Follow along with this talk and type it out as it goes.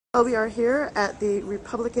Well, we are here at the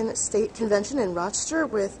Republican State Convention in Rochester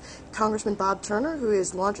with Congressman Bob Turner, who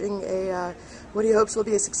is launching what he hopes will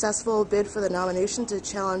be a successful bid for the nomination to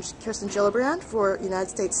challenge Kirsten Gillibrand for United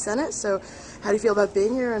States Senate. So how do you feel about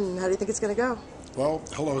being here, and how do you think it's going to go? Well,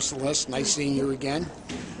 hello, Celeste. Nice seeing you again.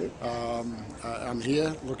 I'm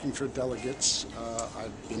here looking for delegates.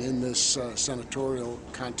 I've been in this senatorial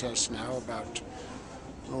contest now about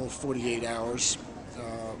 48 hours.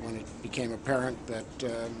 When it became apparent that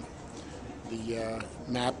the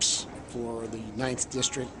maps for the 9th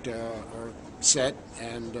District are set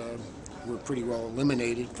and we're pretty well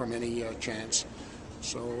eliminated from any chance.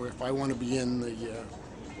 So if I want to be in the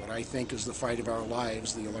what I think is the fight of our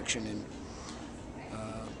lives, the election in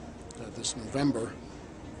this November,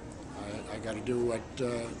 I got to do what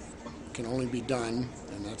can only be done,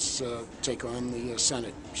 and that's take on the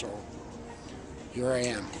Senate. So here I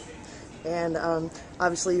am. And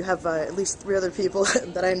obviously you have at least 3 other people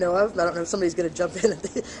that I know of. I don't know if somebody's going to jump in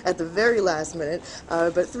at the very last minute,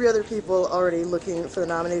 but 3 other people already looking for the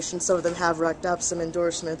nomination. Some of them have racked up some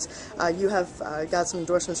endorsements. You have got some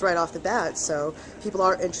endorsements right off the bat, so people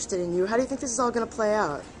are interested in you. How do you think this is all going to play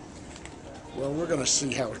out? Well, we're going to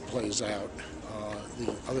see how it plays out.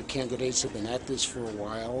 The other candidates have been at this for a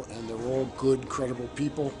while, and they're all good, credible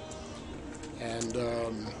people, and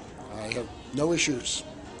I have no issues.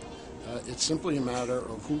 It's simply a matter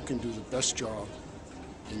of who can do the best job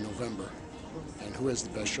in November and who has the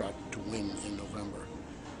best shot to win in November.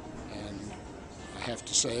 And I have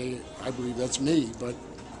to say, I believe that's me, but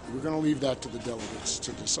we're going to leave that to the delegates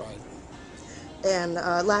to decide. And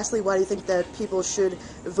lastly, why do you think that people should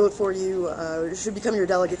vote for you, should become your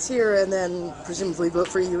delegates here, and then presumably vote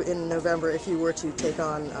for you in November if you were to take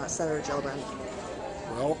on Senator Gillibrand?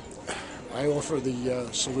 Well, I offer the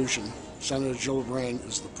solution. Senator Gillibrand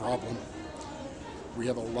is the problem. We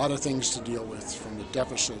have a lot of things to deal with, from the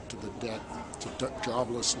deficit to the debt to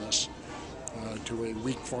joblessness to a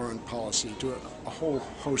weak foreign policy to a whole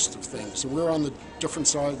host of things. So we're on the different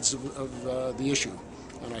sides of the issue,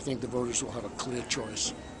 and I think the voters will have a clear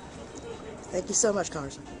choice. Thank you so much,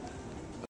 Congressman.